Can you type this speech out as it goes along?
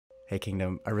Hey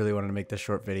Kingdom, I really wanted to make this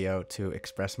short video to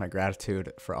express my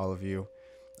gratitude for all of you.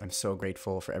 I'm so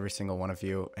grateful for every single one of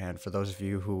you, and for those of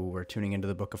you who were tuning into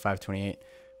the Book of 528,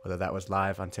 whether that was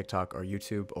live on TikTok or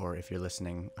YouTube, or if you're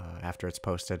listening after it's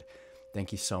posted,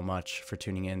 thank you so much for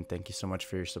tuning in. Thank you so much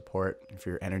for your support and for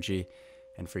your energy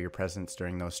and for your presence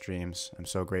during those streams. I'm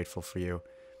so grateful for you.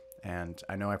 And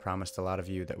I know I promised a lot of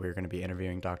you that we were going to be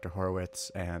interviewing Dr.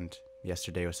 Horowitz, and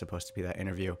yesterday was supposed to be that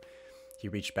interview. He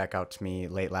reached back out to me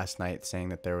late last night saying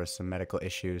that there was some medical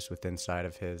issues with inside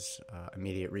of his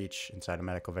immediate reach inside of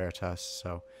Medical Veritas.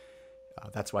 So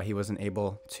that's why he wasn't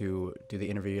able to do the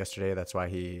interview yesterday. That's why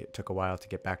he took a while to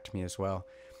get back to me as well.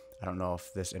 I don't know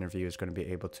if this interview is going to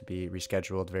be able to be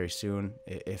rescheduled very soon,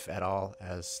 if at all,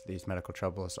 as these medical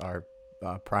troubles are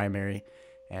primary,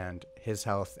 and his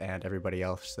health and everybody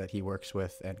else that he works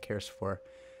with and cares for,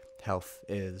 health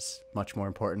is much more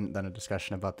important than a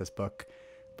discussion about this book.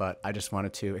 But I just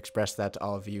wanted to express that to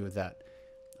all of you, that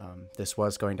this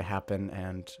was going to happen,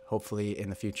 and hopefully in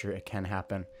the future it can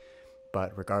happen.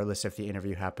 But regardless if the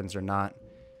interview happens or not,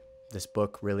 this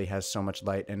book really has so much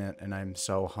light in it, and I'm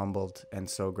so humbled and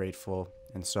so grateful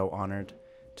and so honored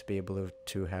to be able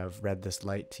to have read this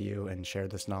light to you and share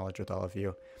this knowledge with all of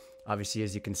you. Obviously,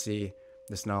 as you can see,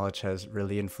 this knowledge has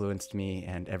really influenced me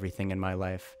and everything in my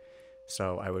life.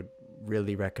 So I would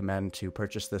really recommend to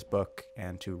purchase this book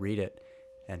and to read it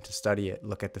and to study it,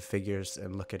 look at the figures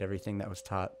and look at everything that was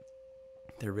taught.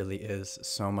 There really is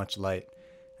so much light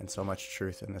and so much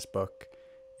truth in this book.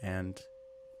 And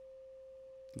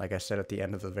like I said at the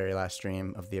end of the very last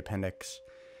stream of the appendix,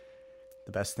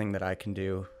 the best thing that I can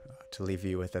do to leave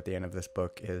you with at the end of this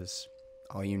book is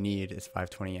all you need is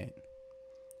 528.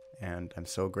 And I'm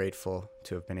so grateful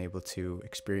to have been able to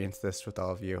experience this with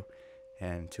all of you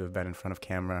and to have been in front of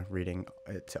camera reading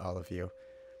it to all of you.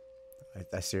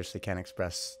 I seriously can't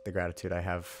express the gratitude I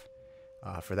have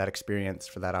for that experience,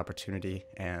 for that opportunity,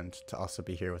 and to also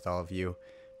be here with all of you,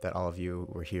 that all of you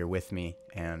were here with me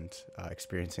and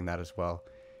experiencing that as well,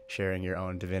 sharing your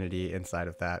own divinity inside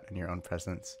of that and your own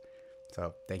presence.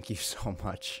 So thank you so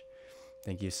much.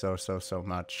 Thank you so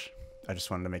much. I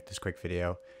just wanted to make this quick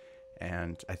video.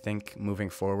 And I think moving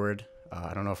forward,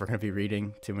 I don't know if we're going to be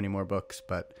reading too many more books,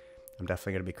 but I'm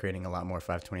definitely going to be creating a lot more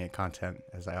 528 content,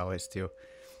 as I always do.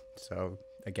 So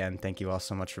again, thank you all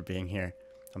so much for being here.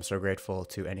 I'm so grateful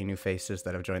to any new faces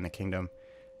that have joined the kingdom,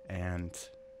 and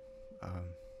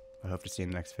I hope to see you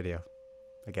in the next video.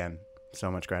 Again, so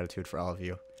much gratitude for all of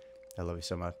you. I love you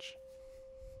so much.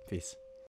 Peace.